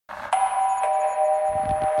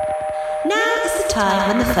time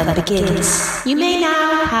when the fun begins. You may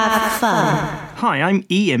now have fun. Hi, I'm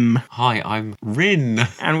Ian. Hi, I'm Rin.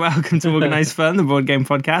 And welcome to Organised Fun, the board game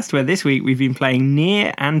podcast, where this week we've been playing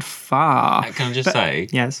Near and Far. Can I just say,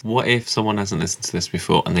 yes. What if someone hasn't listened to this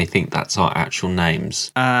before and they think that's our actual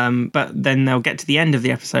names? But then they'll get to the end of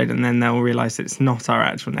the episode and then they'll realise it's not our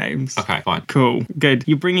actual names. Okay, fine. Cool. Good.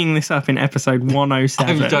 You're bringing this up in episode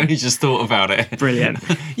 107. I've only just thought about it. Brilliant.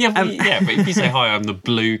 But if you say, hi, I'm the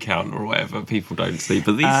Blue Count or whatever, people don't see.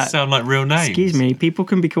 But these sound like real names. Excuse me, people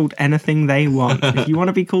can be called anything they want. If you want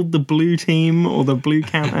to be called the Blue Team or the Blue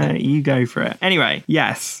Counter, you go for it. Anyway,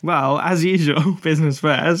 yes. Well, as usual, business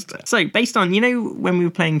first. So, based on, when we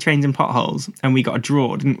were playing Trains and Potholes and we got a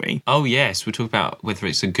draw, didn't we? Oh, yes. We're talking about whether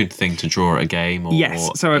it's a good thing to draw at a game or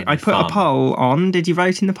yes. So, I put fun. a poll on. Did you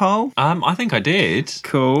vote in the poll? I think I did.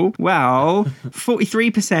 Cool. Well,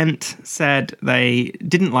 43% said they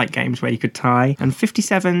didn't like games where you could tie, and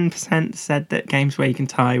 57% said that games where you can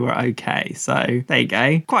tie were okay. So, there you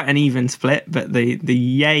go. Quite an even split, but the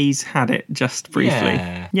yays had it just briefly.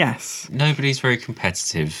 Yeah. Yes. Nobody's very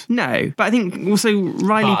competitive. No, but I think also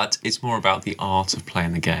Riley... But it's more about the art of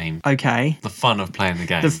playing the game. Okay. The fun of playing the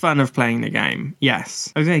game. The fun of playing the game,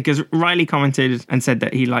 yes. Okay, because Riley commented and said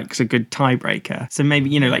that he likes a good tiebreaker. So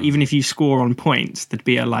maybe, even if you score on points, there'd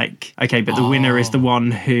be okay, but the winner is the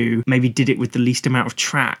one who maybe did it with the least amount of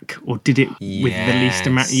track or did it with the least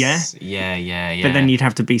amount... Yeah? Yeah. But then you'd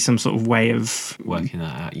have to be some sort of way of... working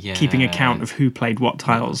that out, yeah. Keeping account of who played what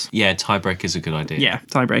tiles. Yeah, tiebreaker's a good idea. Yeah,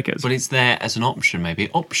 tiebreakers. But it's there as an option, maybe.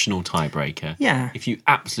 Optional tiebreaker. Yeah. If you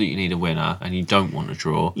absolutely need a winner and you don't want to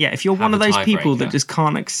draw. Yeah, if you're one of those people that just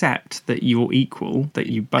can't accept that you're equal, that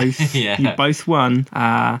you both you both won,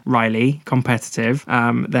 Riley, competitive,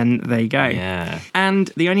 then there you go. Yeah. And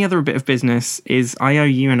the only other bit of business is I owe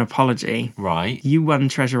you an apology. Right. You won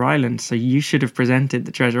Treasure Island, so you should have presented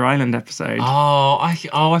the Treasure Island episode.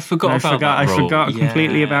 I forgot about that rule. I forgot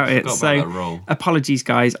completely about it. Apologies,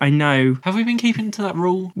 guys. I know. Have we been keeping to that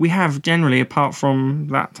rule? We have generally, apart from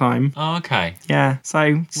that time. Oh, okay. Yeah.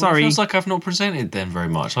 So sorry. It feels like I've not presented then very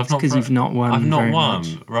much. Because you've not won. I've not won.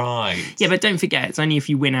 Much. Right. Yeah, but don't forget, it's only if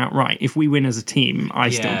you win outright. If we win as a team, I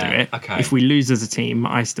still do it. Okay. If we lose as a team,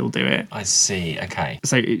 I still do it. I see. Okay.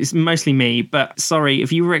 So it's mostly me. But sorry,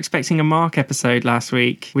 if you were expecting a Mark episode last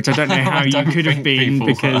week, which I don't know how you could have been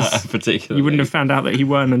because you wouldn't have found out that he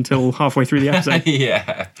won until halfway through the episode.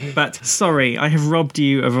 Yeah. But sorry, I have robbed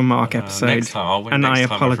you of a Mark episode, next time, I'll win and next I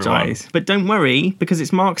time, apologise. But don't worry, because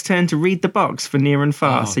it's Mark's turn to read the box for Near and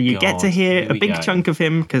Far, so you get to hear a big chunk of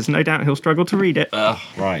him, because no doubt he'll struggle to read it.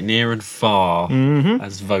 Right, Near and Far,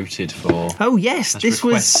 as voted for. Oh yes, this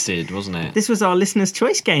requested, wasn't it? This was our listener's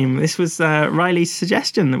choice game. This was Riley's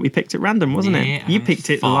suggestion that we picked at random, wasn't it? You picked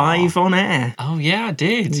it live on air. Oh yeah, I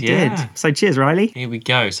did. You did. So cheers, Riley. Here we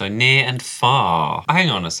go. So Near and Far. Hang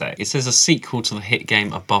on a sec. It says a sequel to the hit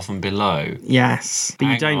game Above and Below. Yes, but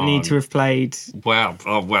you don't need to have played... Well,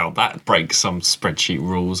 that breaks some spreadsheet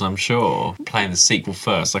rules, I'm sure. Playing the sequel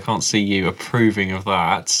first. I can't see you approving of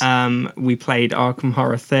that. We played Arkham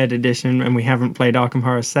Horror 3rd edition and we haven't played Arkham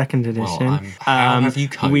Horror 2nd edition. Well, how have you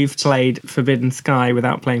coped? We've played Forbidden Sky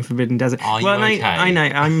without playing Forbidden Desert. Are you okay? I know,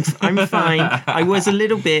 I'm fine. I was a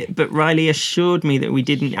little bit, but Riley assured me that we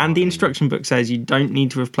didn't, and the instruction book says you don't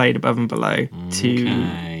need to have played Above and Below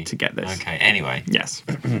to get this. Okay, anyway. Yes.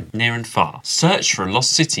 Near and Far. Search for a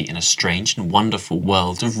lost city in a strange and wonderful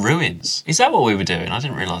world of ruins. Is that what we were doing? I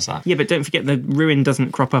didn't realise that. Yeah, but don't forget the ruin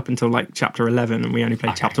doesn't crop up until chapter 11 and we only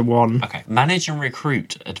played chapter 1. Okay. Manage and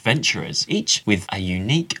recruit adventurers, each with a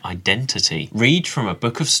unique identity. Read from a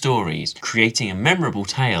book of stories, creating a memorable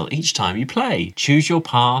tale each time you play. Choose your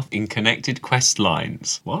path in connected quest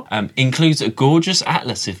lines. What? Includes a gorgeous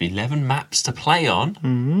atlas of 11 maps to play on.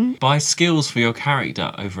 Mm-hmm. Buy skills for your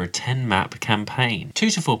character over a 10-map campaign. 2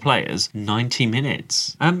 to 4 players, 90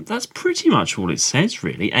 minutes. That's pretty much all it says,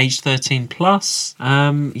 really. Age 13 plus.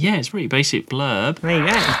 Yeah, it's pretty basic blurb. There you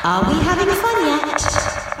go. Are we having fun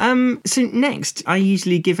yet? So next, I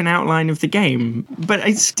usually give an outline of the game, but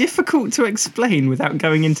it's difficult to explain without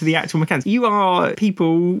going into the actual mechanics. You are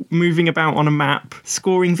people moving about on a map,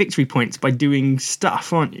 scoring victory points by doing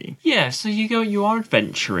stuff, aren't you? Yeah, so you are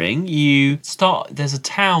adventuring. You start, there's a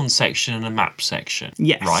town section and a map section.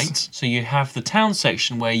 Yeah, Yes. Right? So you have the town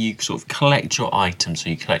section where you sort of collect your items. So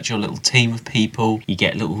you collect your little team of people. You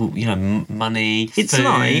get little, money, It's food,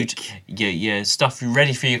 like your stuff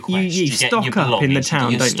ready for your quest. you get stock your up in the belongings.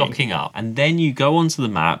 town, You're don't you? stocking up. And then you go onto the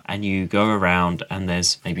map and you go around and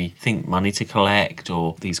there's maybe money to collect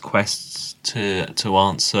or these quests to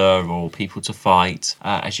answer or people to fight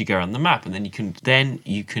as you go around the map, and then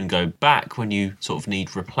you can go back when you sort of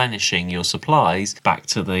need replenishing your supplies back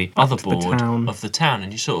to the other board of the town,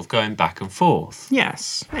 and you're sort of going back and forth.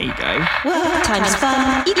 Yes, there you go. Work times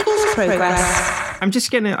fun equals progress. I'm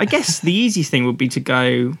just gonna. I guess the easiest thing would be to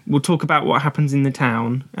go. We'll talk about what happens in the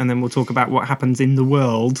town, and then we'll talk about what happens in the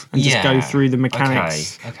world, and just go through the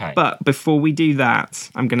mechanics. Okay. But before we do that,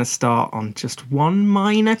 I'm gonna start on just one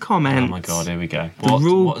minor comment. Oh my god, here we go. The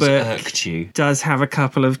rule what's book irked you? does have a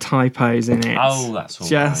couple of typos in it. Oh, that's all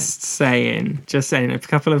just saying. A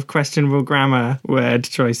couple of questionable grammar word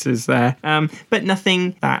choices there. But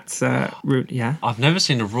nothing that's rude. Yeah, I've never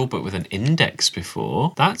seen a rulebook with an index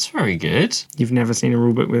before. That's very good. you've never seen a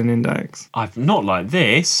rulebook with an index. I've not like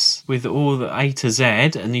this with all the A to Z,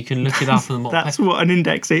 and you can look it up on the That's what an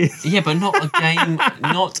index is. Yeah, but not a game,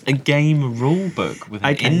 not a game rule book with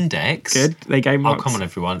an index. Good. They game Oh, box. come on,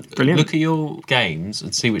 everyone! Brilliant. Look at your games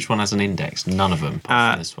and see which one has an index. None of them,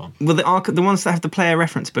 apart from this one. Well, the ones that have the player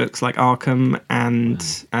reference books, like Arkham and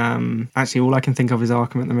actually all I can think of is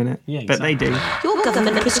Arkham at the minute. Yeah, But they do. Your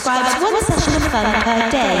government prescribes one session of fun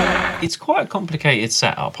per day. It's quite a complicated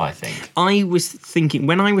setup, I think. I was thinking,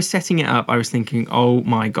 when I was setting it up, I was thinking, oh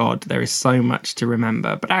my god, there is so much to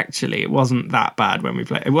remember. But actually, it wasn't that bad when we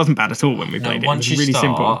played. It wasn't bad at all when we played it. Once It was you really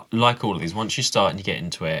start, simple. like all of these, once you start and you get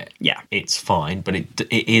into it, Yeah. it's fine. But it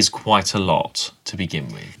is quite a lot to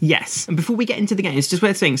begin with. Yes. And before we get into the game, it's just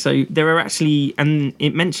worth saying, so there are actually, and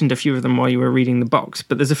it mentioned a few of them while you were reading the box,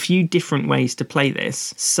 but there's a few different ways to play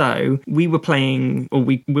this. So we were playing, or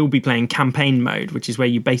we will be playing campaign mode, which is where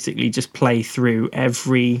you basically just play through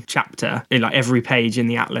every chapter, like every page in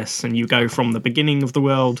the atlas, and you go from the beginning of the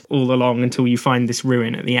world all along until you find this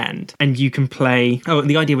ruin at the end. And you can play,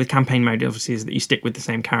 the idea with campaign mode obviously is that you stick with the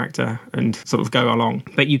same character and sort of go along.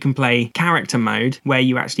 But you can play character mode where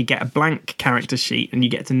you actually get a blank character sheet and you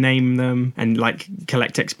get to name them and like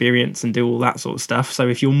collect experience and do all that sort of stuff. So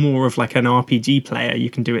if you're more of like an RPG player, you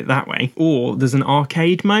can do it that way. Or there's an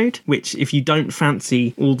arcade mode, which if you don't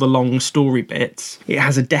fancy all the long story bits, it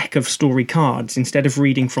has a deck of story cards. Instead of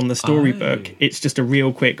reading from the storybook, it's just a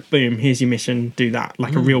real quick, boom, here's your mission, do that.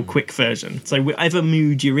 Like a real quick version. So whatever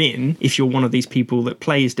mood you're in, if you're one of these people that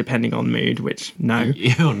plays depending on mood, which no.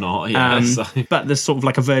 You're not, yeah. But there's sort of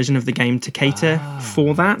like a version of the game to cater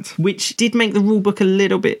for that, which did make the rulebook a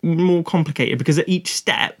little bit more complicated because at each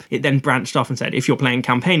step it then branched off and said, if you're playing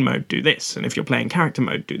campaign mode, do this, and if you're playing character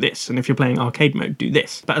mode, do this, and if you're playing arcade mode, do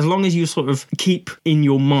this. But as long as you sort of keep in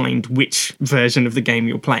your mind which version of the game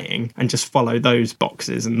you're playing and just follow those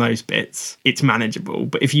boxes and those bits, it's manageable.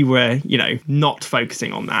 But if you were, not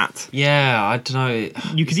focusing on that, Yeah, I don't know.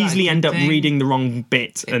 you could easily end up reading the wrong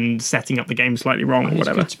bit and setting up the game slightly wrong or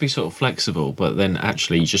whatever. It's good to be sort of flexible, but then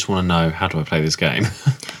actually you just want to know, how do I play this game?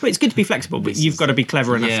 Well, it's good to be flexible, but you've got to be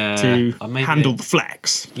clever enough to handle the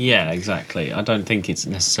flex. Yeah, exactly. I don't think it's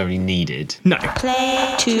necessarily needed. No.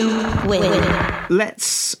 Play to win.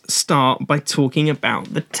 Let's start by talking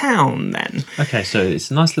about the town then. Okay, so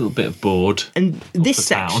it's a nice little bit of board. And this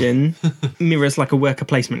the town. section mirrors like a worker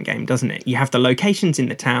placement game, doesn't it? You have the locations in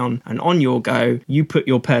the town, and on your go, you put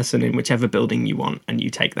your person in whichever building you want, and you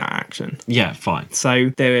take that action. Yeah, fine. So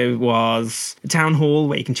there was the town hall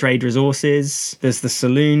where you can trade resources. There's the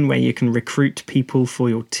saloon where you can recruit people for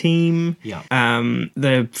your team. Yeah.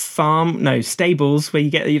 The stables where you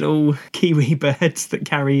get the little kiwi birds that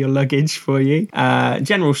carry your luggage for you.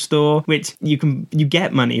 General store, which you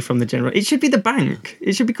get money from the general. It should be the bank.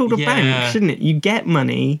 It should be called a bank, shouldn't it? You get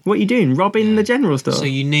money. What are you doing? Robbing the general store. So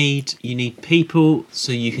you need people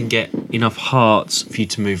so you can get enough hearts for you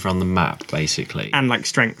to move around the map, basically. And like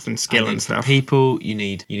strength and skill and stuff. People, you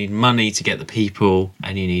need money to get the people,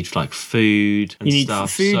 and you need like food and You need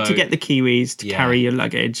stuff. food to get the kiwis to carry your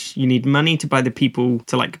luggage. You need money to buy the people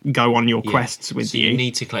to like go on your quests with you. You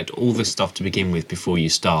need to collect all this stuff to begin with before you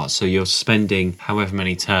start. So you're spending however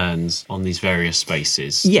many turns on these various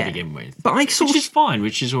spaces to begin with. But I which is fine,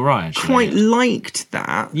 which is all right, actually. quite liked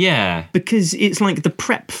that. Yeah. Because it's like the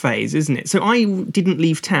prep phase, isn't it? So I didn't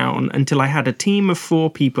leave town until I had a team of 4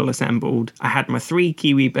 people assembled. I had my 3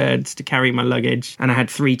 kiwi birds to carry my luggage, and I had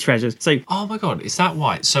 3 treasures. So, oh my god, is that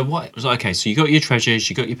why? So what? Okay, so you got your treasures,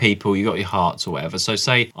 you got your people, you got your hearts or whatever. So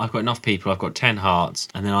say I've got enough people, I've got 10 hearts,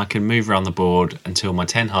 and then I can move around the board until my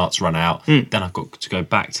 10 hearts run out. Then I've got to go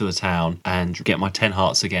back to the town and get my 10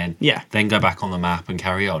 hearts again. Yeah. Then go back on the map and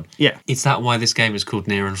carry on. Yeah. Is that why this game is called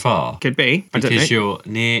Near and Far? Could be. I don't know. Because you're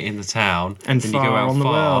near in the town And then far you go out on the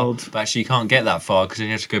far, world. but actually you can't get that far because then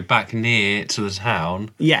you have to go back near to the town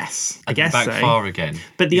Yes, I and guess back so. far again.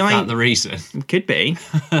 But the is I- that the reason? Could be.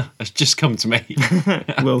 It's just come to me.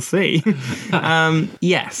 We'll see.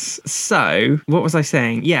 Yes. So, what was I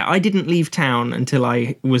saying? Yeah, I didn't leave town until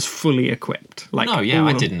I was fully equipped. Like, No, yeah,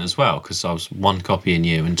 I all- didn't as well because I was one copying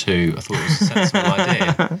you and two, I thought it was a sensible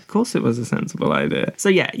idea. Of course, it was a sensible idea. So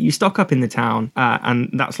yeah, you stock up in the town, and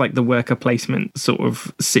that's like the worker placement sort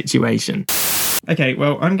of situation. Okay,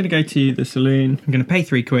 well, I'm going to go to the saloon. I'm going to pay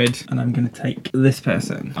 £3, and I'm going to take this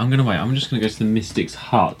person. I'm just going to go to the Mystic's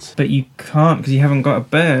hut. But you can't because you haven't got a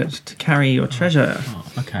bird to carry your treasure.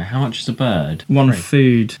 Oh, okay, how much is a bird? One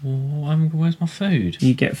food. Well, where's my food?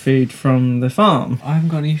 You get food from the farm. I haven't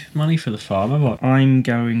got any money for the farm, have I? I'm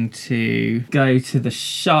going to go to the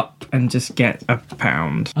shop and just get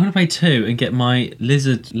 £1. I'm going to pay 2 and get my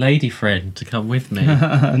lizard lady friend to come with me.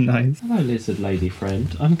 Nice. Hello, lizard lady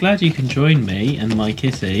friend. I'm glad you can join me and my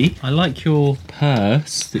kitty. I like your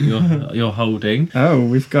purse that you're holding. Oh,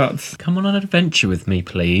 we've got Come on an adventure with me,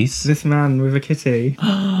 please. this man with a kitty.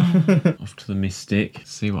 Off to the Mystic.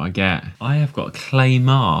 See what I get. I have got a clay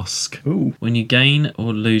mask. Ooh. When you gain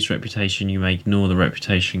or lose reputation, you may ignore the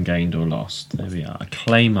reputation gained or lost. There we are. A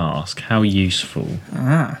clay mask. How useful.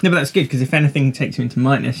 Ah. No, but that's good because if anything takes you into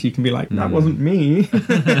minus, you can be like, that wasn't me.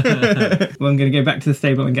 Well, I'm going to go back to the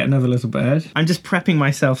stable and get another little bird. I'm just prepping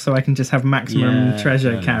myself so I can just have maximum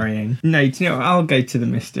treasure carrying. No, do you know what? I'll go to the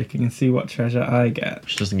Mystic and see what treasure I get.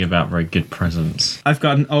 Which doesn't give out very good presents. I've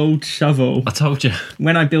got an old shovel. I told you.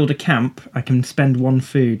 When I build a camp, I can spend 1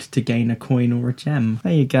 food to gain a coin or a gem.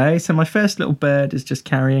 There you go. So my first little bird is just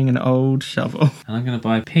carrying an old shovel. And I'm going to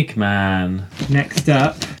buy Pigman. Next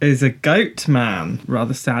up is a goat man.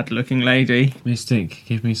 Rather sad looking lady. Mystic,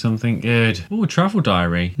 give me something good. Oh, a travel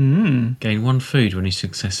diary. Gain 1 food when you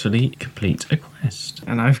successfully complete a quest.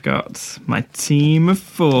 And I've got my team of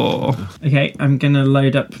 4. Okay, I'm going to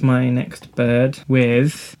load up my next bird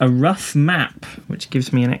with a rough map, which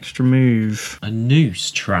gives me an extra move. A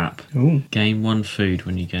noose trap. Ooh. Gain 1 food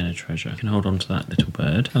when you gain a treasure. You can hold on to that little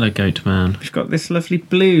bird. Hello, goat man. We've got this lovely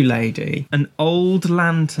blue lady, an old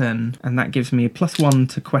lantern, and that gives me a +1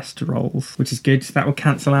 to quest rolls, which is good. That will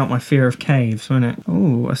cancel out my fear of caves, won't it?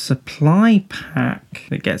 Oh, a supply pack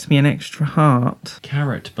that gets me an extra heart.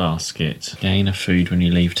 Carrot basket. Gain a food when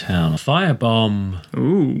you leave town. Firebomb.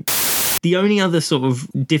 Ooh. The only other sort of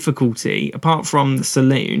difficulty, apart from the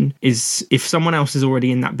saloon, is if someone else is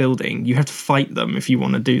already in that building, you have to fight them if you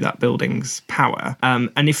want to do that building's power.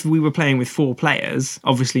 And if we were playing with 4 players,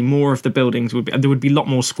 obviously more of the buildings there would be a lot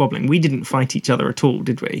more squabbling. We didn't fight each other at all,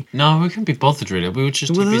 did we? No, we couldn't be bothered really. We were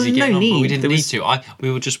just Well, too busy there was getting no on, but we need. didn't There need was- to.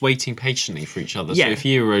 We were just waiting patiently for each other. Yeah. So if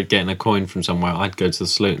you were getting a coin from somewhere, I'd go to the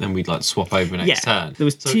saloon, then we'd like swap over next turn. There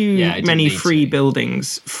was So, too yeah, it didn't many need free to.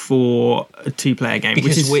 buildings for a 2-player game,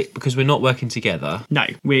 which is because we're not working together. no.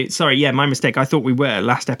 My mistake. I thought we were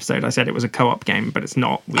last episode. I said it was a co-op game, but it's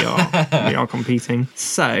not. We are competing.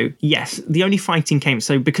 So yes, the only fighting came.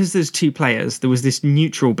 So because there's 2 players, there was this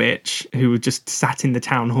neutral bitch who just sat in the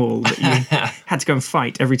town hall that you had to go and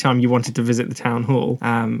fight every time you wanted to visit the town hall.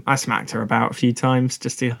 I smacked her about a few times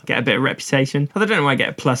just to get a bit of reputation. Although I don't know why I get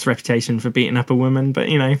a plus reputation for beating up a woman, but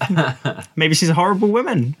you know, maybe she's a horrible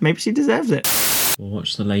woman. Maybe she deserves it. We'll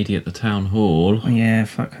watch the lady at the town hall. Oh, yeah,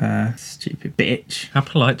 fuck her, stupid bitch. How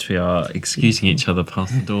polite we are, excusing each other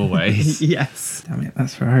past the doorways. Yes. Damn it,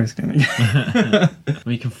 that's where I was going to go.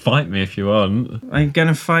 Well, you can fight me if you want. I'm going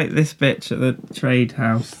to fight this bitch at the trade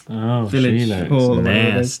house. Oh, Village she looks hall or whatever it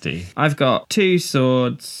is. nasty. I've got 2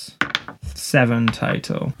 swords, 7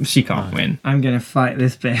 total. She can't win. I'm going to fight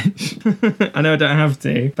this bitch. I know I don't have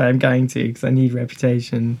to, but I'm going to because I need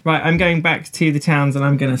reputation. Right, I'm going back to the towns and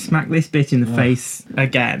I'm going to smack this bitch in the face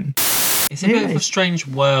again. It's a bit of Anyway. a strange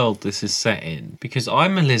world this is set in because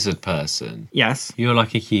I'm a lizard person. Yes. You're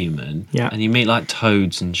like a human. Yeah. And you meet like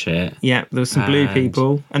toads and shit. Yeah, there's some blue And-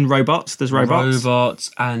 people and robots. There's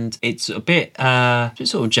robots. And it's a bit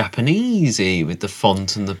sort of Japanesey with the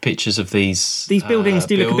font and the pictures of these. These buildings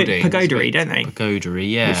do look a bit buildings, pagoda-y, don't they? Pagoda-y,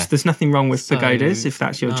 yeah. Which, there's nothing wrong with So- pagodas if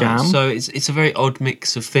that's your No, jam. So it's a very odd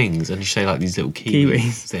mix of things, and you say like these little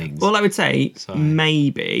Kiwis. things. Well, I would say So-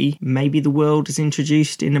 maybe the world is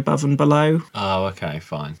introduced in Above and Below. Oh, okay,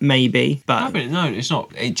 fine. Maybe, but No, it's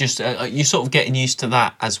not. It just you're sort of getting used to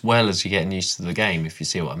that as well as you're getting used to the game, if you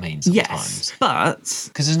see what I mean. Sometimes. yes, but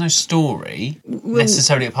Because there's no story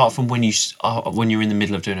necessarily apart from when you're in the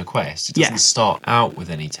middle of doing a quest. It doesn't Yeah. start out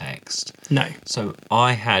with any text. No. So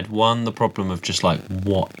I had the problem of just like,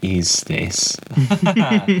 what is this?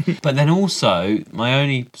 But then also,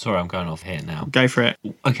 sorry, I'm going off here now. Go for it.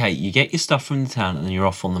 Okay, you get your stuff from the town and then you're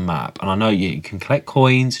off on the map. And I know you can collect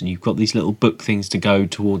coins and you've got these little book things to go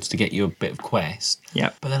towards to get you a bit of quest.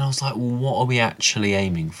 Yep. But then I was like, well, what are we actually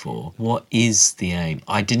aiming for? What is the aim?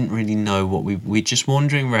 I didn't really know what we're just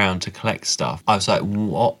wandering around to collect stuff. I was like,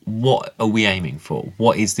 what are we aiming for?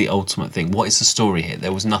 What is the ultimate thing? What is the story here?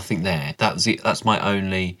 There was nothing there. That's my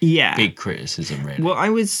only big criticism, really. Well,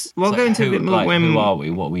 I'll go into a bit more who are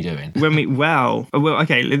we? What are we doing?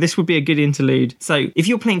 Okay, this would be a good interlude. So if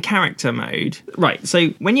you're playing character mode, right, so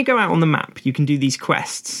when you go out on the map, you can do these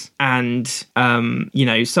quests and,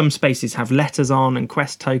 some spaces have letters on and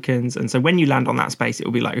quest tokens. And so when you land on that space, it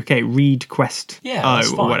will be like, okay, read quest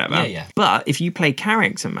or whatever. Yeah. But if you play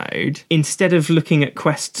character mode, instead of looking at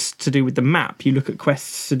quests to do with the map, you look at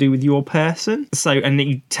quests to do with your person. So, and then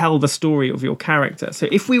you tell the story of your character. So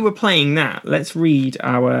if we were playing that, let's read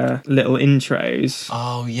our little intros.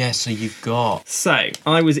 Oh, yeah, so you've got... So,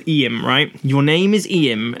 I was Iam, right? Your name is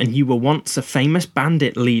Iam, and you were once a famous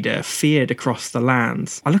bandit leader feared across the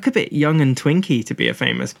lands. I look a bit young and twinky to be a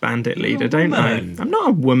famous bandit leader, don't I? I'm not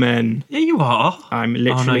a woman. Yeah, you are. I'm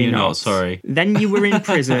literally no, you're not. not, sorry. Then you were in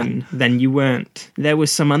prison, then you weren't. There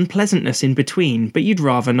was some unpleasantness in between, but you'd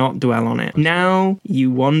rather not dwell on it. Now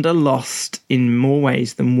you wander lost in more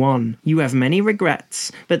ways than one. You have many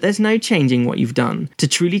regrets, but there's no changing what you've done. To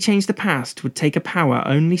truly change the past would take a power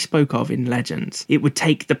only spoke of in legends. It would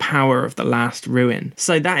take the power of the last ruin.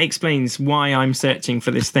 So that explains why I'm searching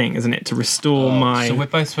for this thing, isn't it? To restore my... So we're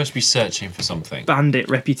both supposed to be searching for something. bandit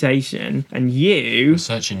reputation, and you...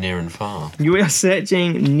 Searching near and far. You are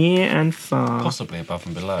searching near and far. Possibly above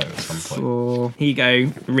and below at some point. Here you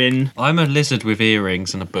go, Rin. I'm a lizard with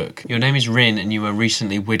earrings and a book. Your name is Rin and you were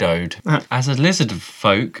recently widowed. As a lizard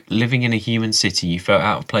folk living in a human city, you felt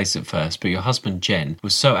out of place at first, but your husband Jen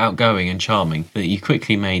was so outgoing and charming that you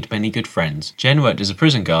quickly made many good friends. Jen worked as a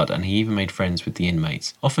prison guard and he even made friends with the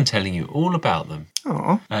inmates, often telling you all about them.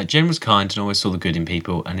 Aww. Jen was kind and always saw the good in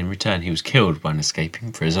people, and in return he was killed by an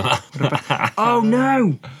escaping prisoner. Oh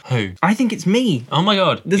no! Who? I think it's me. Oh my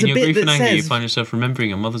god. There's in a your bit grief that and anger, you says- find yourself remembering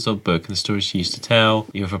your mother's old book and the stories she used to tell.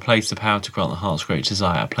 You have replaced the power to grant the heart's great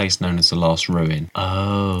desire, a place known as the Last Ruin.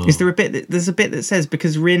 Oh. Is there a bit there's a bit that says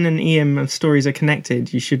because Rin and Iam stories are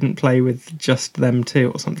connected, you shouldn't play with just them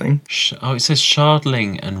two or something? It says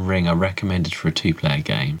Shardling and Ring are recommended for a 2-player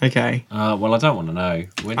game. Okay. Well, I don't want to know.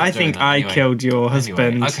 We're not I doing think that I anyway. killed your Anyway.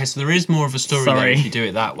 husband. Okay, so there is more of a story there Sorry. if you do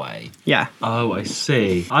it that way. Yeah. Oh, I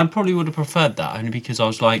see. I probably would have preferred that only because I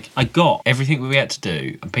was like, I got everything we had to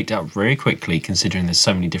do and picked it up very quickly considering there's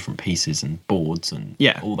so many different pieces and boards and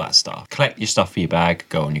all that stuff. Collect your stuff for your bag,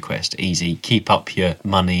 go on your quest, easy. Keep up your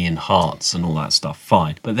money and hearts and all that stuff,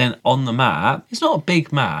 fine. But then on the map, it's not a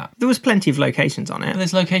big map. There was plenty of locations on it. And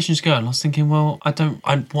there's locations to go, and I was thinking, well,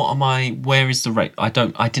 where is the rate? I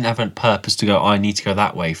didn't have a purpose to go, I need to go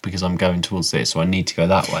that way because I'm going towards this, so I need to go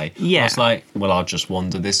that way. Yeah. I was like, well, I'll just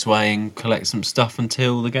wander this way and collect some stuff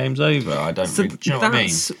until the game's over. I don't really, do you know what I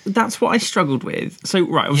mean? That's what I struggled with. So,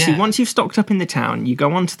 right, obviously, once you've stocked up in the town, you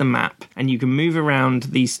go onto the map and you can move around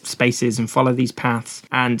these spaces and follow these paths.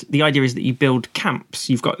 And the idea is that you build camps.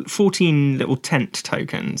 You've got 14 little tent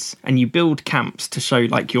tokens and you build camps to show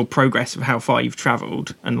like your progress of how far you've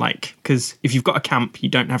traveled. And like, because if you've got a camp, you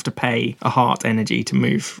don't have to pay a heart energy to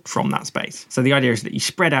move from that space. So the idea is that you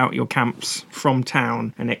spread out your camps from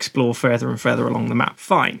town and explore further and further along the map.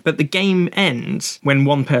 Fine. But the game ends when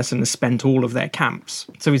one person has spent all of their camps.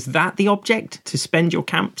 So is that the object? To spend your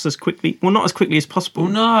camps as quickly? Well, not as quickly as possible.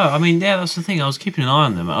 Well, no, I mean, yeah, that's the thing. I was keeping an eye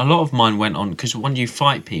on them. A lot of mine went on, because when you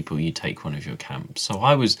fight people, you take one of your camps. So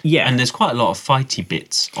I was... Yeah. And there's quite a lot of fighty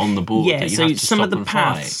bits on the board that you have to some stop of the and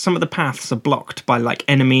paths, fight. some of the paths are blocked by like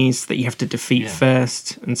enemies that you have to defeat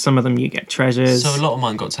first, and some of them you get treasures. So a lot of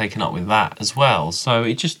mine got taken up with that as well. So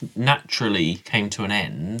it just naturally came to an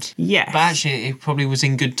end. Yes. But actually, it probably was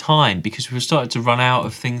in good time because we were starting to run out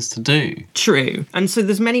of things to do. True. And so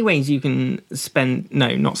there's many ways you can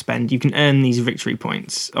you can earn these victory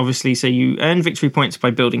points. Obviously, so you earn victory points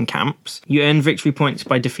by building camps, you earn victory points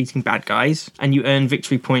by defeating bad guys, and you earn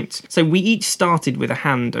victory points. So we each started with a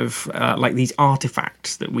hand of like these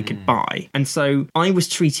artifacts that we could buy. And so I was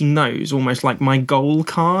treating those almost like my goal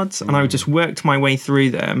cards, and I just worked my way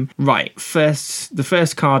through them. Right, the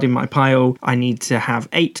first card in my pile, I need to have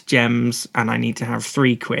 8 gems and I need to have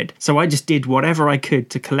 3 quid. So I just did whatever I could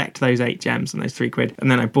to collect those 8 gems and those 3 quid, and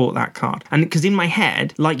then I bought that card. And because in my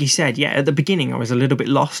head, like you said, at the beginning I was a little bit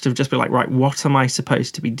lost of just be like, right, what am I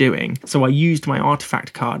supposed to be doing? So I used my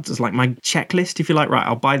artifact cards as like my checklist, if you like. Right,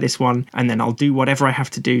 I'll buy this one, and then I'll do whatever I have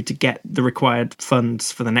to do to get the required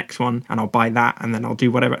funds for the next one, and I'll buy that, and then I'll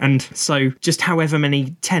do whatever. And so just however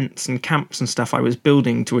many tents and camps and stuff I was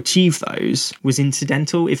building to achieve those was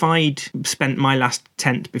incidental. If I'd spent my last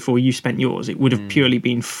tent before you spent yours, it would have purely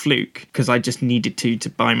been fluke, because I just needed to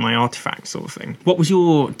buy my artifact sort of thing. What was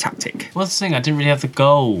your tactic? Well, that's the thing, I didn't really have the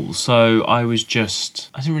goal, so I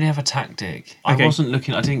didn't really have a tactic. Okay.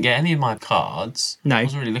 I didn't get any of my cards. No. I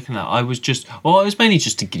wasn't really looking at it. It was mainly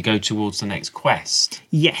just to go towards the next quest.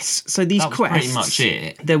 Yes, so these That was quests, pretty much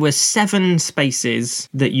it. there were 7 spaces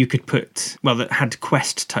that you could put, that had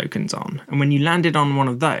quest tokens on. And when you landed on one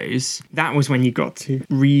of those, that was when you got to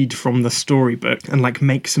read from the storybook and like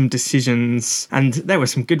make some decisions. And there were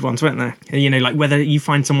some good ones, weren't there? You know, like whether you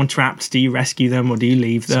find someone trapped, do you rescue them or do you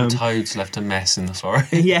leave them? Some toads left a mess in the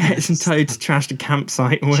forest. Yeah, some toads trashed a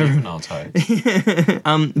campsite or whatever. Juvenile toads.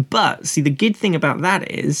 But see, the good thing about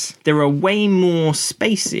that is there are way more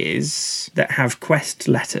spaces that have quest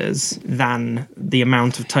letters than the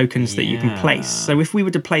amount of tokens that you can place. So if we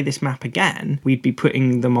were to play this map again, we'd be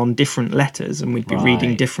putting them on different letters and we'd be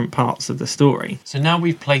reading different parts of the story. So now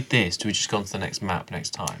we've played this, do we just go on to the next map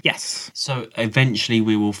next time? Yes. So eventually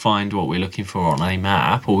we will find what we're looking for on a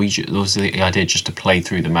map, or was the idea just to play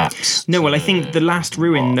through the maps? No, well, I think the last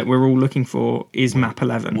ruin that we're all looking for is map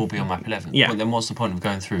 11. We'll be on map 11. Yeah. Well, then what's the point of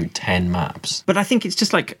going through 10 maps? But I think it's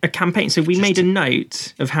just like a campaign. So we made a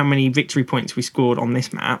note of how many victory points we scored on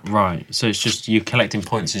this map. Right. So it's just you're collecting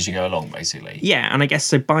points as you go along, basically. Yeah, and I guess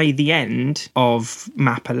so by the end of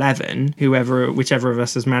map 11, whichever of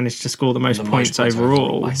us has managed to score the most points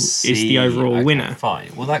overall is the overall winner.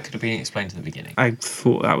 Fine. Well, that could have been explained at the beginning. I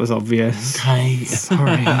thought that was obvious. Okay.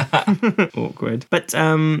 Sorry. Awkward. But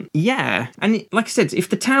yeah, and like I said, if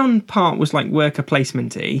the town part was like worker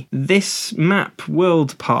placement-y, this map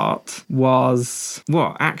world part was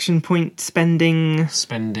what? Action point spending?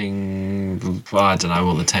 I don't know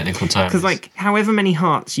what the technical term is. Because like however many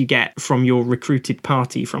hearts you get from your recruited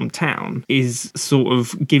party from town is sort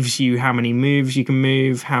of gives you how many moves you can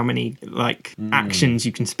move, how many like actions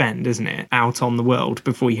you can spend, isn't it, out on the world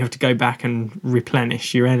before you have to go back and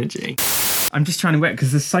replenish your energy. I'm just trying to work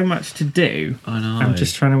because there's so much to do. I know. I'm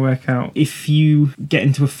just trying to work out if you get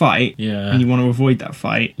into a fight and you want to avoid that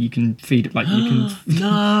fight, you can feed it, like you can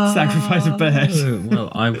sacrifice a bird.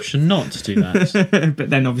 Well, I should not do that. But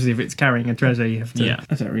then obviously if it's carrying a treasure, you have to. Yeah.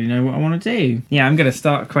 I don't really know what I want to do. Yeah, I'm going to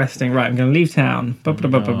start questing. Right, I'm going to leave town.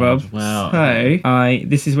 Wow. So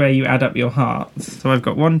this is where you add up your hearts. So I've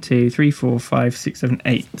got 1, 2, 3, 4, 5, 6, 7,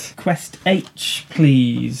 8. Quest H,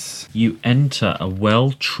 please. You enter a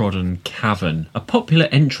well-trodden cavern, a popular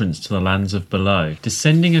entrance to the lands of below.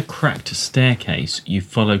 Descending a cracked staircase, you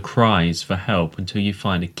follow cries for help until you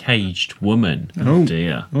find a caged woman. Oh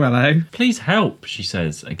dear. Oh, hello. Please help, she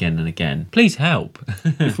says again and again. Please help.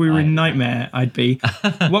 If we were in Nightmare, I'd be,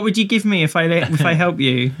 what would you give me if I help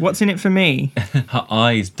you? What's in it for me? Her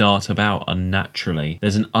eyes dart about unnaturally.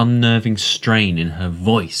 There's an unnerving strain in her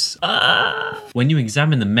voice. When you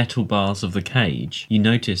examine the metal bars of the cage, you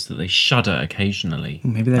notice that they shudder occasionally.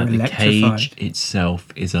 Maybe they're like the electrified. cage itself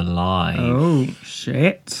is alive. Oh,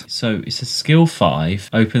 shit. So it's a skill 5,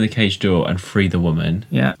 open the cage door and free the woman.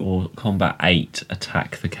 Yeah. Or combat 8,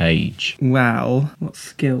 attack the cage. Well, what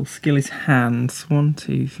skill? Skill is hands. 1,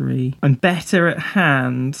 2, 3. I'm better at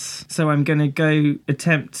hands, so I'm going to go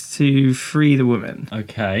attempt to free the woman.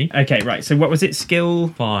 Okay. Okay, right. So what was it? Skill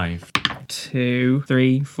 5. 2,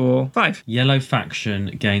 3, 4, 5. Yellow faction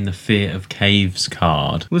gain the Fear of Caves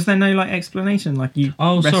card. Was there no like explanation? Like you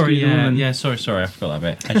Sorry, rescue the woman? yeah, sorry, I forgot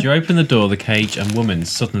that bit. As you open the door, the cage and woman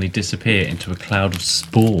suddenly disappear into a cloud of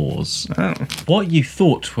spores. Oh. What you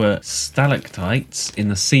thought were stalactites in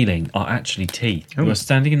the ceiling are actually teeth. Oh. You are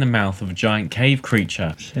standing in the mouth of a giant cave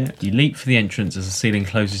creature. Shit. You leap for the entrance as the ceiling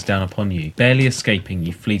closes down upon you. Barely escaping,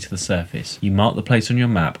 you flee to the surface. You mark the place on your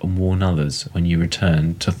map and warn others when you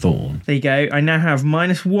return to Thorn. There you go. I now have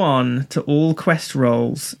 -1 to all quest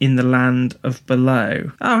rolls in the land of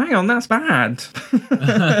below. Oh, hang on, that's bad.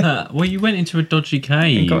 Well, you went into a dodgy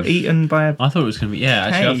cave. Got eaten by a... I thought it was going to be,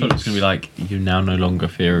 I thought it was going to be like, you now no longer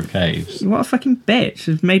fear of caves. What a fucking bitch.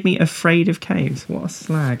 Has made me afraid of caves. What a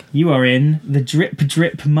slag. You are in the Drip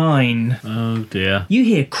Drip Mine. Oh dear. You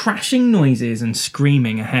hear crashing noises and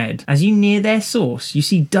screaming ahead. As you near their source, you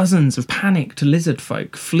see dozens of panicked lizard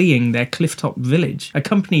folk fleeing their clifftop village,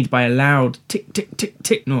 accompanied by a loud loud tick, tick, tick,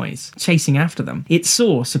 tick noise, chasing after them. Its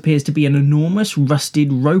source appears to be an enormous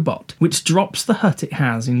rusted robot, which drops the hut it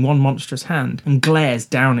has in one monstrous hand and glares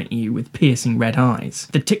down at you with piercing red eyes.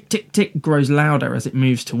 The tick, tick, tick grows louder as it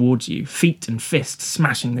moves towards you, feet and fists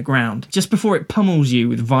smashing the ground. Just before it pummels you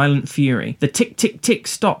with violent fury, the tick, tick, tick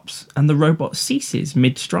stops and the robot ceases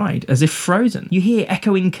mid-stride, as if frozen. You hear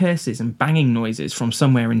echoing curses and banging noises from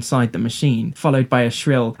somewhere inside the machine, followed by a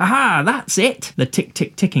shrill, "Aha, that's it!" The tick,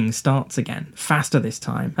 tick, ticking starts again, faster this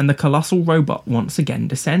time, and the colossal robot once again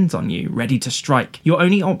descends on you, ready to strike. Your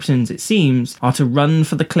only options, it seems, are to run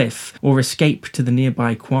for the cliff or escape to the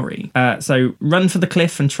nearby quarry. So run for the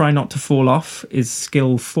cliff and try not to fall off is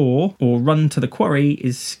skill 4, or run to the quarry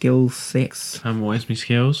is skill 6. And what is my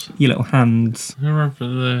skills? Your little hands, I'm gonna run for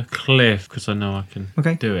the cliff because I know I can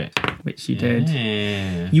do it. which you did.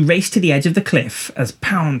 Yeah. You race to the edge of the cliff as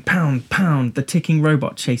pound, pound, pound, the ticking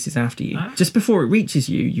robot chases after you. Just before it reaches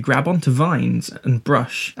you, you grab onto vines and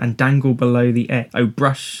brush and dangle below the edge. Oh,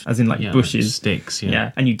 brush as in like bushes. Like sticks,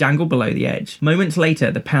 yeah. And you dangle below the edge. Moments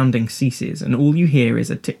later, the pounding ceases, and all you hear is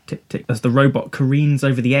a tick, tick, tick as the robot careens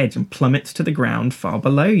over the edge and plummets to the ground far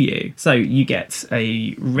below you. So you get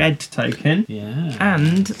a red token. Yeah.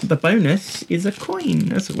 And the bonus is a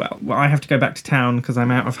coin as well. Well, I have to go back to town because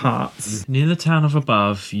I'm out of hearts. Near the town of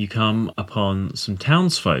above, you come upon some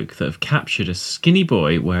townsfolk that have captured a skinny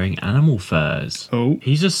boy wearing animal furs. Oh.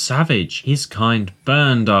 He's a savage. His kind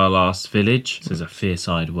burned our last village, says a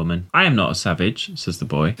fierce-eyed woman. I am not a savage, says the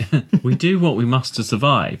boy. We do what we must to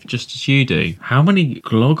survive, just as you do. How many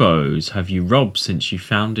glogos have you robbed since you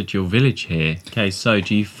founded your village here? Okay, so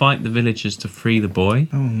do you fight the villagers to free the boy?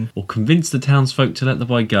 Or convince the townsfolk to let the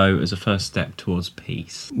boy go as a first step towards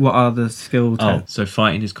peace? What are the skill tests? So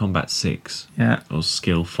fighting is combat 6. Yeah. Or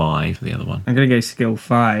skill 5, the other one. I'm going to go skill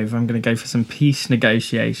 5. I'm going to go for some peace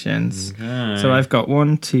negotiations. Okay. So I've got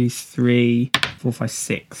 1, 2, 3, 4, 5,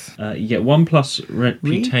 6. You get 1 plus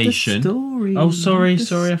reputation. Read the story. Oh, sorry, Read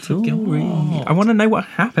the I forgot. story. I want to know what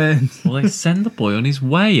happened. Well, they send the boy on his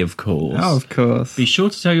way, of course. Oh, of course. Be sure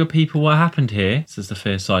to tell your people what happened here, says the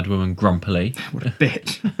fierce-eyed woman grumpily. What a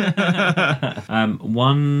bitch.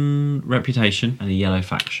 1 reputation and a yellow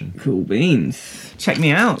faction. Cool beans. Check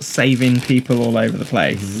me out, saving people all over the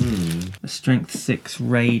place. A strength 6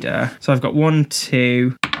 raider. So I've got 1,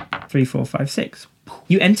 2, 3, 4, 5, 6.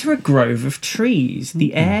 You enter a grove of trees,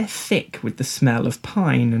 the air thick with the smell of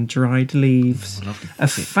pine and dried leaves. A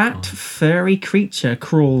fat, furry creature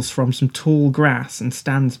crawls from some tall grass and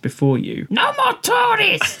stands before you. "No more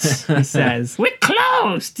tourists," he says. "We're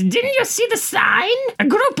closed. Didn't you see the sign? A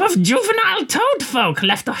group of juvenile toad folk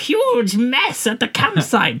left a huge mess at the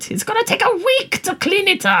campsite. It's gonna take a week to clean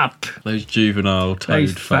it up." Those juvenile toad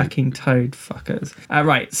Those folk. fucking toad fuckers.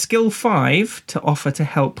 Right, skill 5 to offer to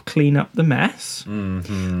help clean up the mess.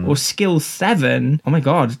 Or skill 7, oh my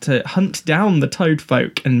god, to hunt down the toad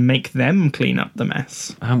folk and make them clean up the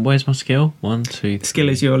mess. Where's my skill? 1, 2, 3. Skill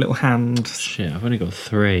is your little hand. Shit, I've only got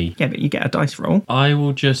 3. Yeah, but you get a dice roll. I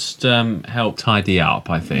will just help tidy up,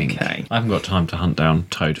 I think. Okay. I haven't got time to hunt down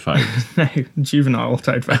toad folk. No, juvenile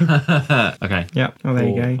toad folk. Okay. Yeah, oh, there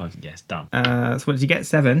 4, you go. 5, yes, done. So what did you get?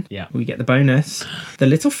 7? Yeah. We get the bonus. The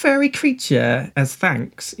little furry creature, as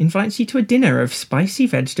thanks, invites you to a dinner of spicy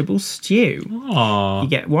vegetable stew. Aww. You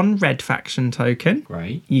get 1 red faction token.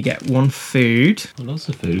 Great. You get 1 food. Lots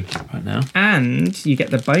of food right now. And you get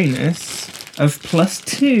the bonus of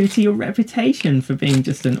 +2 to your reputation for being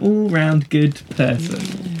just an all-round good person.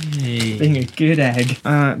 Hey. Being a good egg.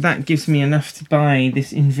 That gives me enough to buy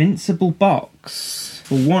this invincible box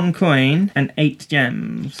for 1 coin and 8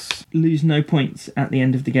 gems. Lose no points at the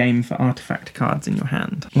end of the game for artifact cards in your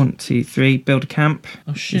hand. 1, 2, 3. Build a camp.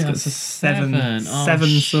 Oh shit, He's got that's a 7 7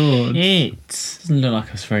 swords. It doesn't look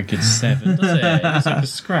like a very good 7, does it? It's like a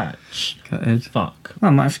scratch. Gutted. Fuck.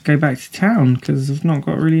 Well, I might have to go back to town because I've not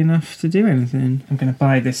got really enough to do anything. I'm going to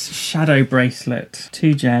buy this shadow bracelet.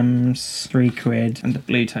 2 gems, 3 quid, and a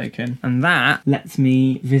blue token. And that lets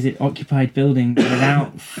me visit occupied buildings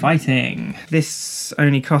without fighting. This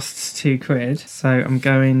only costs 2 quid, so I'm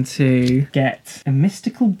going to get a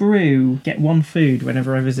mystical brew, get 1 food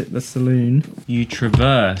whenever I visit the saloon. You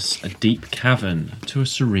traverse a deep cavern to a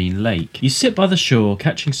serene lake. You sit by the shore,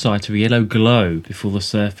 catching sight of a yellow glow before the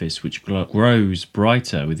surface, which grows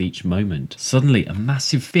brighter with each moment. Suddenly, a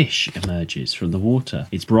massive fish emerges from the water,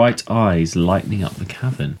 its bright eyes lightening up the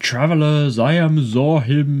cavern. "Travellers, I am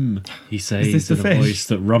Zorhim," he says this in the a fish? voice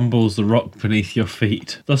that rumbles the rock beneath your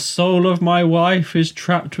feet. "The soul of my wife is is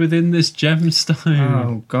trapped within this gemstone.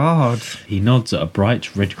 Oh, God. He nods at a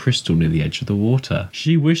bright red crystal near the edge of the water.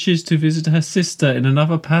 She wishes to visit her sister in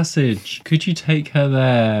another passage. Could you take her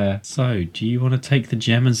there? So, do you want to take the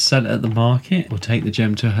gem and sell it at the market, or take the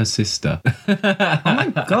gem to her sister? Oh,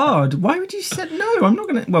 my God. Why would you say no? I'm not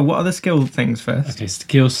going to... Well, what are the skill things first? Okay,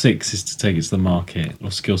 skill 6 is to take it to the market,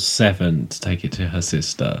 or skill 7 to take it to her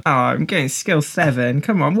sister. Oh, I'm getting skill 7.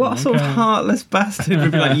 Come on, what sort of heartless bastard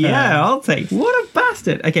would be like, yeah, I'll take. What a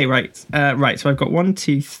bastard. Okay, right. So I've got 1,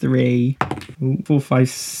 2, 3, 4, 5,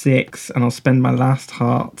 6, and I'll spend my last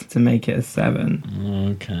heart to make it a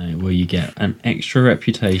 7. Okay, well, you get an extra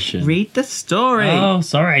reputation. Read the story. Oh,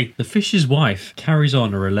 sorry. The fish's wife carries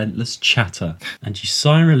on a relentless chatter, and you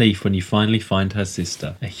sigh in relief when you finally find her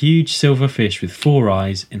sister, a huge silver fish with 4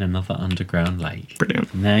 eyes in another underground lake.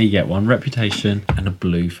 Brilliant. And there you get 1 reputation and a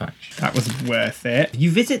blue faction. That was worth it.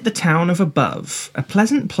 You visit the town of Above, a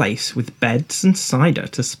pleasant place with beds and cider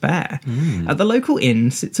to spare. At the local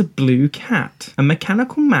inn sits a blue cat, a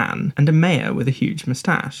mechanical man, and a mayor with a huge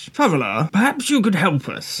moustache. Traveller, perhaps you could help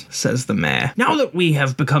us, says the mayor. Now that we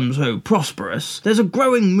have become so prosperous, there's a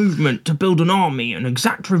growing movement to build an army and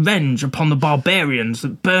exact revenge upon the barbarians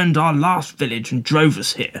that burned our last village and drove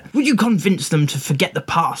us here. Would you convince them to forget the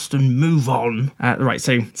past and move on? Right,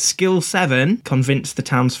 so skill 7, convince the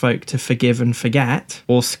townsfolk to forgive and forget,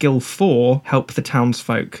 or skill 4, help the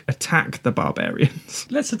townsfolk attack the barbarians.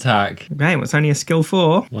 Let's attack. Okay, well, it's only a skill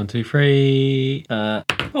 4. 1, 2, 3.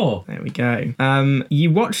 4. There we go.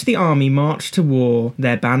 You watch the army march to war,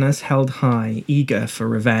 their banners held high, eager for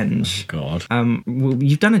revenge. God. Well,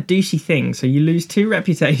 you've done a douchey thing, so you lose 2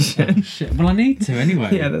 reputation. Shit. Well, I need to anyway.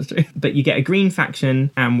 Yeah, that's true. But you get a green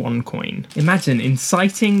faction and 1 coin. Imagine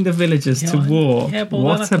inciting the villagers to war. yeah, but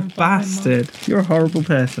What then a I can buy bastard. You're a horrible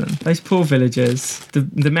person. Those poor villagers.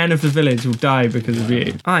 The men of the village will die because of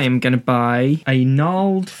you. I am going to buy a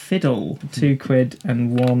gnarled fiddle, 2 quid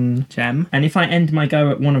and 1 gem. And if I end my go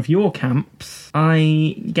at one of your camps,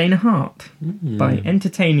 I gain a heart by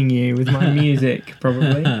entertaining you with my music,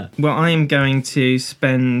 probably. Well, I am going to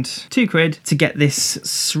spend 2 quid to get this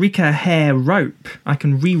Srika hair rope. I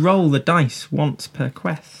can re-roll the dice once per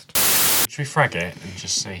quest. Should we frag it and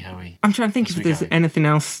just see how we... I'm trying to think As if we there's go. anything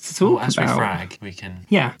else to talk As about. we frag, we can...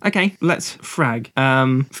 Yeah, okay, let's frag.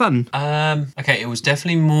 Fun. Okay, it was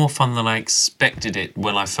definitely more fun than I expected it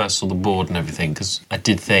when I first saw the board and everything, because I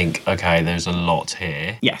did think, okay, there's a lot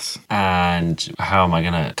here. Yes. And how am I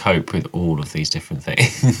going to cope with all of these different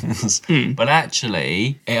things? But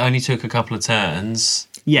actually, it only took a couple of turns.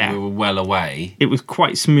 Yeah. We were well away. It was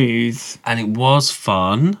quite smooth. And it was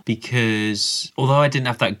fun because although I didn't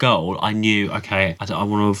have that goal, I knew, okay, I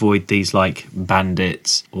want to avoid these like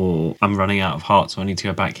bandits, or I'm running out of hearts, so I need to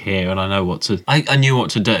go back here, and I know what to... I knew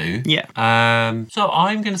what to do. Yeah. So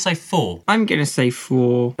I'm going to say 4. I'm going to say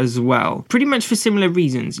 4 as well. Pretty much for similar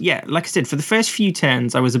reasons. Yeah, like I said, for the first few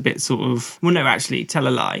turns, I was a bit sort of... Well, no, actually, tell a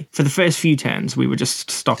lie. For the first few turns, we were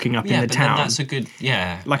just stocking up in the but town. then that's a good...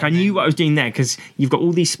 Yeah. Like, I knew what I was doing there, because you've got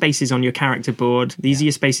all these spaces on your character board. These are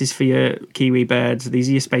your spaces for your kiwi birds. These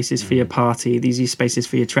are your spaces for your party. These are your spaces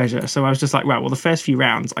for your treasure. So I was just like, right, well, the first few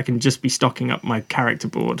rounds, I can just be stocking up my character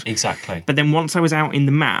board. Exactly. But then once I was out in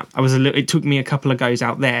the map, it took me a couple of goes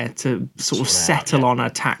out there to sort of settle on a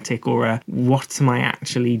tactic or a what am I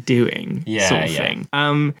actually doing sort of thing.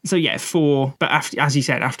 So yeah, 4. But after, as you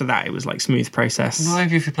said, after that, it was like smooth process. Well,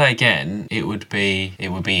 maybe if we play again, it would be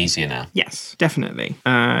easier now. Yes, definitely.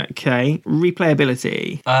 Okay, replayability.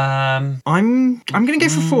 Um, I'm going to go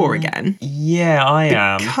for 4 again. Yeah, I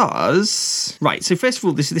am. Because, right, so first of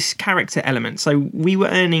all, there's this character element. So we were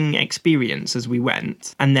earning experience as we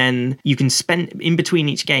went, and then you can spend, in between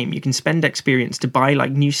each game, you can spend experience to buy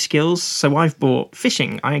like new skills. So I've bought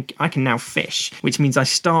fishing. I can now fish, which means I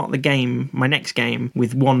start the game, my next game,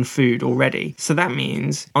 with 1 food already. So that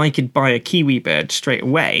means I could buy a kiwi bird straight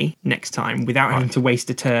away next time without having to waste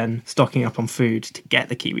a turn stocking up on food to get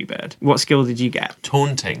the kiwi bird. What skill did you get?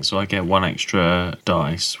 Taunting, so I get 1 extra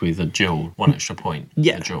dice with a jewel, 1 extra point.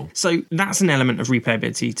 Yeah. With a jewel. So that's an element of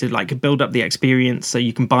replayability to like build up the experience so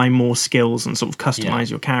you can buy more skills and sort of customize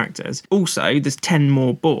your characters. Also, there's 10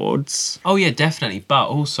 more boards. Oh yeah, definitely. But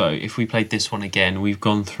also, if we played this one again, we've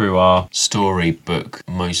gone through our storybook,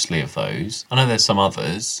 mostly of those. I know there's some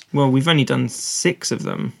others. Well, we've only done 6 of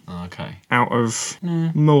them Oh, okay. out of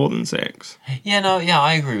more than 6. Yeah,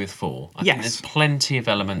 I agree with 4. I think Yes. there's plenty of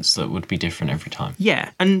elements that would be different every time.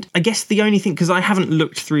 Yeah, and I guess the only thing, because I haven't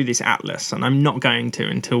looked through this atlas, and I'm not going to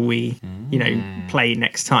until we, play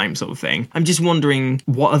next time, sort of thing. I'm just wondering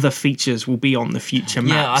what other features will be on the future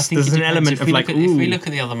maps. Yeah, I think there's it an depends. element If of we like, look at, if we ooh, look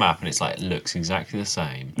at the other map and it's like it looks exactly the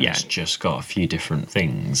same, and Yeah. it's just got a few different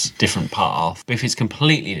things, different path. But if it's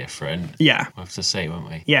completely different, yeah. we'll have to see, won't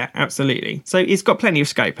we? Yeah, absolutely. So it's got plenty of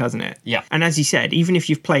scope, hasn't it? Yeah. And as you said, even if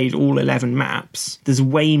you've played all 11 maps, there's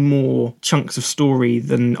way more chunks of story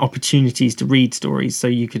than opportunities to read stories. So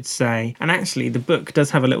you could say, and actually the book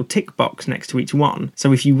does have a little tick box next to each one.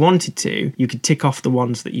 So if you wanted to, you could tick off the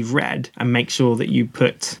ones that you've read and make sure that you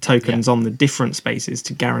put tokens on the different spaces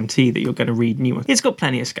to guarantee that you're going to read new ones. It's got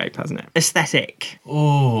plenty of scope, hasn't it? Aesthetic.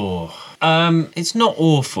 Oh, it's not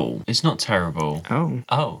awful. It's not terrible. Oh.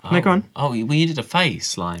 Oh. No, go on. Oh, well, you did a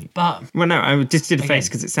face, like, but Well, no, I just did a face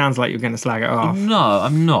because it sounds like you're going to slag it off. no,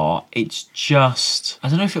 I'm not. It's just, I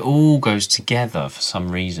don't know if it all goes together for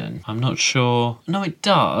some reason. I'm not sure. No, it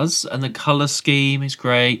does. And the colour scheme is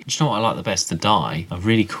great. Do you know what I like the best? The dye. A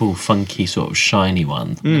really cool, funky, sort of shiny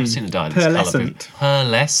one. I've never seen a dye this colour. Pearlescent.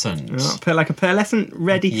 Pearlescent. Like a pearlescent,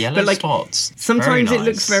 ready. Yellow but like, spots. sometimes Very it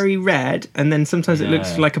looks nice. very red, and then sometimes it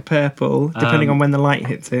looks Yeah. like a purple, depending on when the light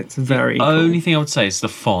hits it. It's very cool. Only thing I would say is the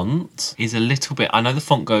font is a little bit. I know the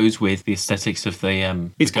font goes with the aesthetics of the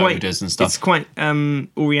It's quite pagodas and stuff. It's quite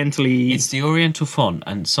orientally. It's the Oriental font,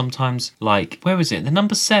 and sometimes, like, where was it? The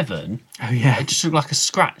number 7. Oh yeah. It just looked like a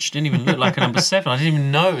scratch. Didn't even look like a number 7. I didn't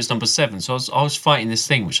even know it was number 7. So I was fighting this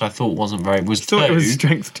thing, which I thought wasn't very. Was thought 2. it was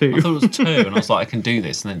strength 2. I thought it was 2, and I was like, I can do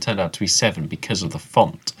this, and then it turned out to be 7 because of the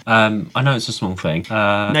font. I know it's a small thing.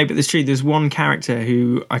 No, but it's true. There's one character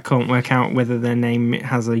who I can't work out whether their name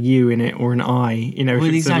has a U in it or an I. You know, if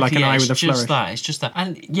Well, it's like an I with a it's flourish. just that. It's just that,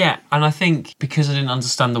 and I think because I didn't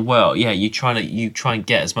understand the world, you try and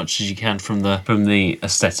get as much as you can from the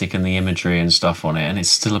aesthetic and the imagery and stuff on it, and it's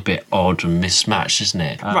still a bit odd and mismatched, isn't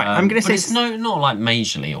it? Right, I'm gonna but say it's not like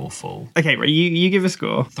majorly awful. Okay, right. You give a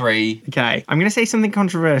score. 3. Okay, I'm gonna say something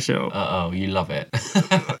controversial. Oh, you love it.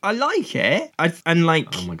 I like it.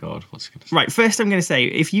 Oh my god, what's it gonna say? Right, first I'm going to say,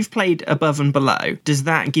 if you've played Above and Below, does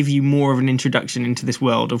that give you more of an introduction into this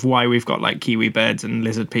world of why we've got like kiwi birds and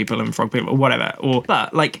lizard people and frog people or whatever?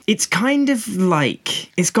 But like, it's kind of like,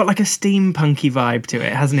 it's got like a steampunky vibe to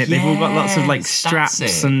it, hasn't it? They've all got lots of like Yes, straps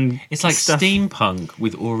that's it. and it's like stuff. steampunk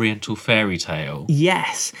with Oriental fairy tale.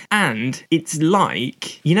 Yes, and it's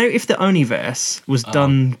like, you know, if the Oniverse was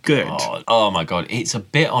done good. Oh my god, it's a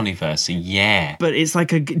bit Oniversy, yeah. But it's like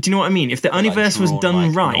do you know what I mean? If the Oniverse was drawn done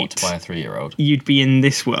like right, not by a 3-year-old. you'd be in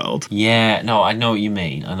this world. Yeah, no, I know what you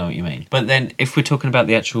mean. But then, if we're talking about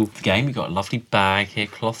the actual game, you've got a lovely bag here,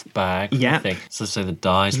 cloth bag. Yeah. Thing. So the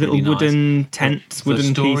die's Little really nice. wooden tents, The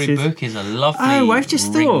wooden pieces. storybook is a lovely. Oh, I've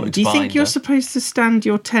just thought. ringed Do you think you're binder. supposed to stand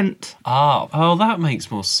your tent? Oh, that makes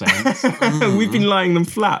more sense. We've been lying them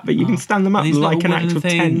flat, but you can stand them up These like an little wooden actual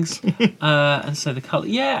things. tent. And so the colour.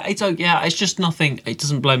 Yeah, it's just nothing. It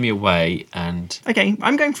doesn't blow me away. And Okay,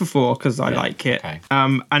 I'm going for 4 because I like it. okay.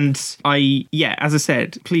 And as I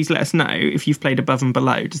said, please let us know if you've played Above and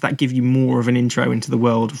Below. Does that give you more of an intro into the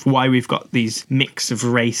world of why we've got these mix of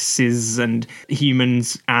races and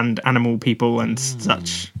humans and animal people and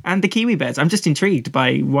such? And the kiwi birds. I'm just intrigued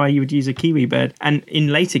by why you would use a kiwi bird. And in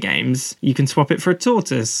later games, you can swap it for a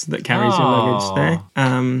tortoise that carries your luggage there.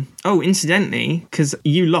 Incidentally, because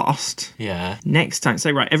you lost. yeah. Next time,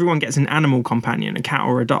 so right, everyone gets an animal companion, a cat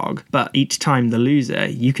or a dog, but each time the loser,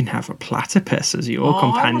 you can have a platypus as your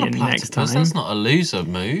companion next time. That's not a loser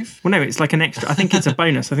move. Well, no, it's like an extra. I think it's a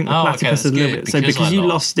bonus. I think the Oh, okay, platypus that's is a little good, bit. So because because I you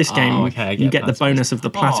lost. lost this game, Oh, okay, I you get get the platypus. bonus of the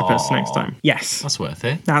platypus Aw. next time. Yes. That's worth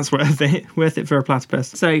it. That's worth it. Worth it for a platypus.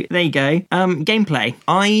 So there you go. Gameplay.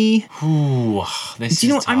 Ooh, this Do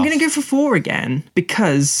you know is what? I'm going to tough. go for 4 again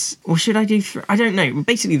because, or should I do? I don't know.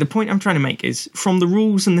 Basically, the point I'm trying to make is from the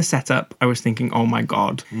rules and the setup, I was thinking, oh my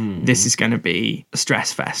God, this is going to be a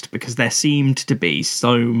stress fest because there seemed to be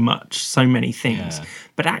so many things. Yeah.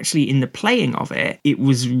 But actually, in the playing of it, it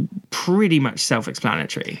was pretty much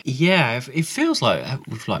self-explanatory. Yeah, it feels like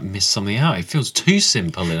we've missed something out. It feels too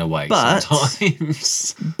simple in a way But-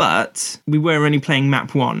 sometimes. But we were only playing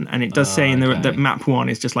map 1, and it does say in the okay. that map 1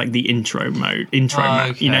 is just like the intro map,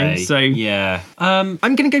 you know. Okay, So yeah. I'm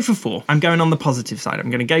going to go for 4. I'm going on the positive side. I'm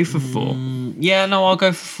going to go for 4. Yeah, no, I'll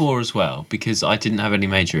go for 4 as well because I didn't have any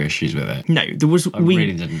major issues with it. No, there was. We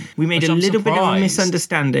really didn't. We made Which a I'm little bit of a surprised.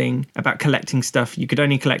 misunderstanding about collecting stuff. You could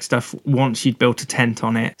only collect stuff once you'd built a tent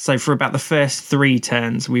on it. So for about the first 3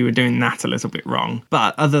 turns, we were doing that a little bit wrong.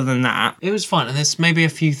 But other than that, It was fun, and there's maybe a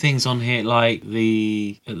few things on here like at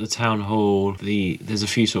the town hall. There's a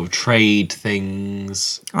few sort of trade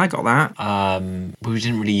things. I got that. But we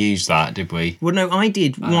didn't really use that, did we? Well, no, I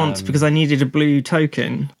did once because I needed a blue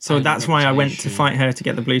token. So that's why I went to reputation. fight her to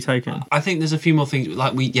get the blue token. I think there's a few more things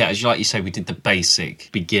like like you say, we did the basic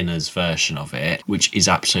beginner's version of it, which is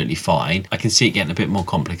absolutely fine. I can see it getting a bit more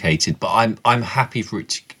complicated, but I'm happy for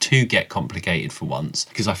it to get complicated for once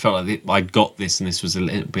because I felt like I got this and this was a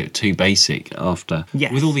little bit too basic after.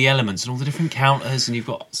 Yes. With all the elements and all the different counters and you've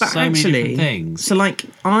got But so many different things. So like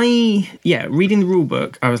reading the rule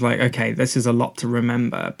book, I was like, okay, this is a lot to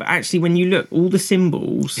remember. But actually, when you look, all the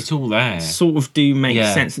symbols It's all there. sort of do make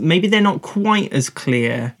Yeah. sense. Maybe they're not quite as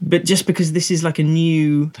clear, but just because this is like a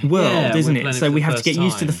new world, Yeah, isn't we're it? playing it So for we the have to first get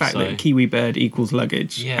used to the time, fact so- that Kiwi bird equals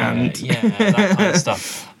luggage. Yeah, and that kind of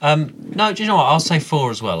stuff. No, do you know what? I'll say 4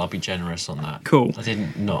 as well. I'll be generous on that. Cool. I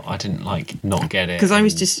didn't not get it. Because I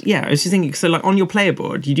was and- just thinking, so like on your player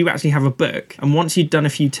board, you do actually have a book, and once you'd done a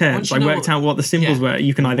few turns, Once you I know worked out what the symbols yeah. were.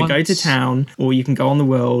 You can either go to Once- town or you can go on the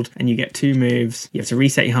world, and you get 2 moves. You have to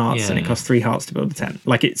reset your hearts, and it Yeah. costs 3 hearts to build a tent.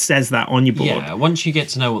 Like it says that on your board. Yeah, once you get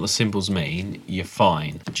to know what the symbols mean, you're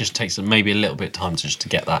fine. It just takes maybe a little bit of time just to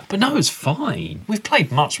get that. But no, it's fine. We've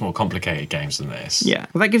played much more complicated games than this. Yeah.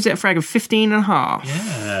 Well, that gives it a frag of 15.5.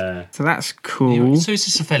 Yeah. So that's cool. So is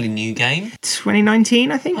this a fairly new game?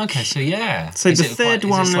 2019, I think. Okay, so yeah. So Is the it third quite- is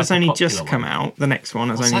one this has like a only popular just one? come out. The next one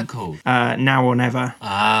has What's only that called? Now or Never.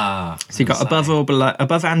 Ah. So you got above or below,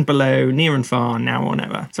 above and below, near and far, now or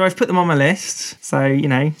never. So I've put them on my list. So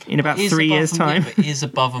in about 3 years' time. Is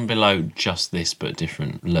above and below just this but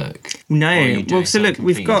different look? No. Or are you doing Well, so look, something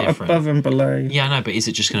we've got completely different? above and below. Yeah, I know, but is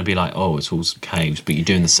it just going to be like, oh, it's all caves, but you're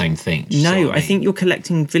doing the same thing? Do you see No, what I think you're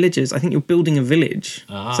collecting villagers. I think you're building a village.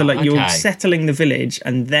 Ah, so like you're okay. settling the village,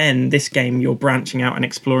 and then this game you're branching out and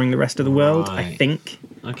exploring the rest of the world. I Right. think.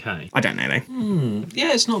 Okay. I don't know though.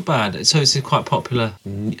 Yeah, it's not bad. So it's quite popular,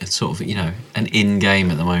 sort of, an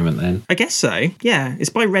in-game at the moment then. I guess so. Yeah, it's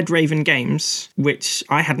by Red Raven Games, which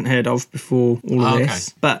I hadn't heard of before all of Oh, okay.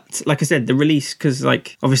 this. But like I said, the release, because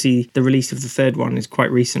like obviously the release of the third one is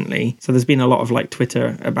quite recently, so there's been a lot of like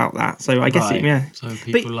Twitter about that. So I guess Right. yeah. So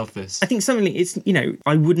people But love this. I think something it's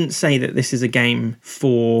I wouldn't say that this is a game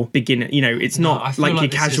for beginner. It's I not feel like your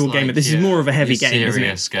this casual is gamer. like, This is yeah, more of a heavy your game, isn't it?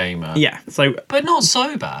 serious gamer. Yeah. So But not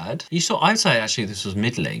so bad. I'd say actually this was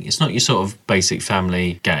middling. It's not your sort of basic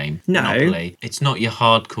family game. No. Monopoly. It's not your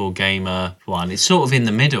hardcore gamer one. It's sort of in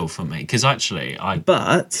the middle for me because actually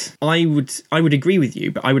But I would agree with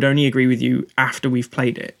you, but I would only agree with you after we've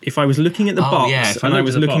played it. If I was looking at the box if I and I looked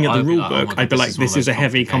was at the looking box, at the I'd be rule like, oh my book, God, I'd be like, one this of is a those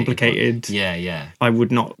heavy, one. complicated. Yeah. I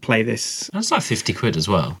would not play this. That's like 50 quid as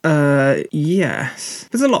well. Yes,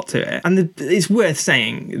 there's a lot to it, and it's worth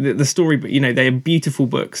saying that the storybook. They are beautiful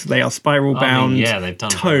books. They are spiral bound yeah, they've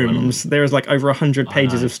done very well on tomes. There is like over 100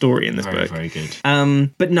 pages know. of story in this Very, book. very good.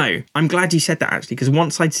 But no, I'm glad you said that actually, because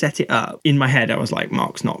once I'd set it up in my head, I was like,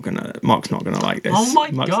 Mark's not gonna like this. Oh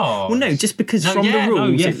my Mark's- God. Well, no, just because No, from yeah, the no,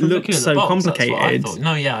 rules yeah, it from looked looking at the so box, that's what I complicated. thought.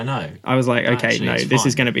 No, yeah, I know. I was like, okay, Actually, no, it's this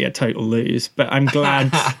is fine. going to be a total lose. But I'm glad.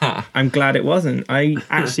 I'm glad it wasn't. I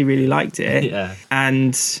actually really liked it. Yeah.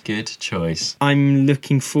 And Good choice. I'm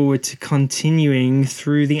looking forward to continuing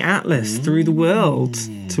through the Atlas, through the world,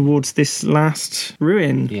 towards this last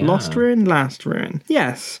ruin. Yeah. Last ruin.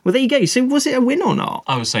 Yes. Well, there you go. So was it a win or not?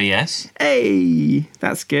 I would say yes. Hey,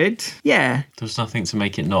 that's good. Yeah. There's nothing to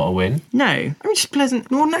make it not a win. No, I'm just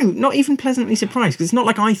well, no, not even pleasantly surprised, because it's not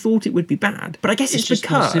like I thought it would be bad. But I guess it's just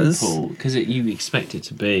more because... simple because you expect it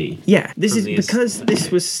to be. Yeah, this From is the because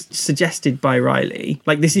this was suggested by Riley.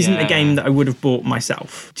 Like, this isn't a Yeah. game that I would have bought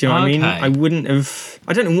myself. Do you know what I mean? Okay. I wouldn't have.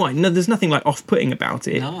 I don't know why. No, there's nothing like off-putting about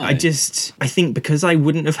it. No. I think because I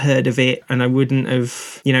wouldn't have heard of it, and I wouldn't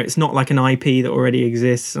have. It's not like an IP that already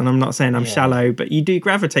exists. And I'm not saying I'm shallow, but you do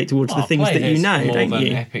gravitate towards the things that you know, more don't than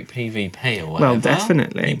you? Epic PvP or whatever. Well,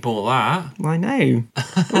 definitely. You bought that. I know.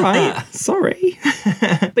 All right. Sorry.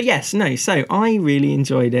 But yes, no. So I really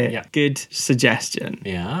enjoyed it. Yeah. Good suggestion.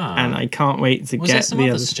 Yeah. And I can't wait to was there get some the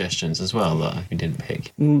other others. suggestions as well that we didn't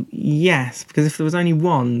pick? Well, yes, because if there was only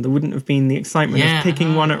one, there wouldn't have been the excitement of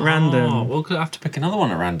picking one at random. Oh, we'll have to pick another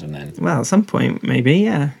one at random then. Well, at some point, maybe,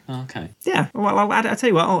 yeah. Okay. Yeah, well, I'll tell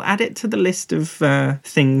you what, I'll add it to the list of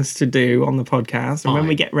things to do on the podcast. And when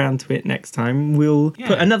we get round to it next time, we'll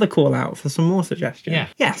put another call out for some more suggestions. Yeah.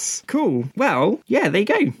 Yes. Cool. Well, yeah, there you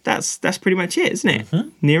go. That's pretty much it, isn't it?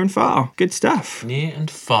 Near and far. Good stuff. Near and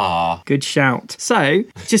far. Good shout. So,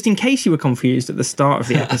 just in case you were confused at the start of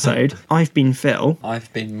the episode, I've been Phil.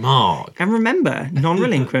 I've been Mark. And remember, non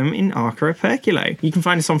relinquum in Arca Aperculo. You can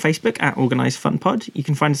find us on Facebook at Organised Fun Pod. You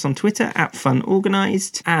can find us on Twitter at Fun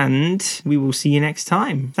Organised. And we will see you next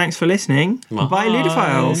time. Thanks for listening. Bye. Bye,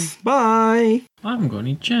 Ludophiles. Bye. I haven't got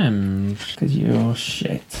any gems. Because you're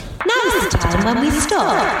shit. Now's the time when we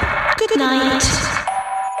stop. Good night.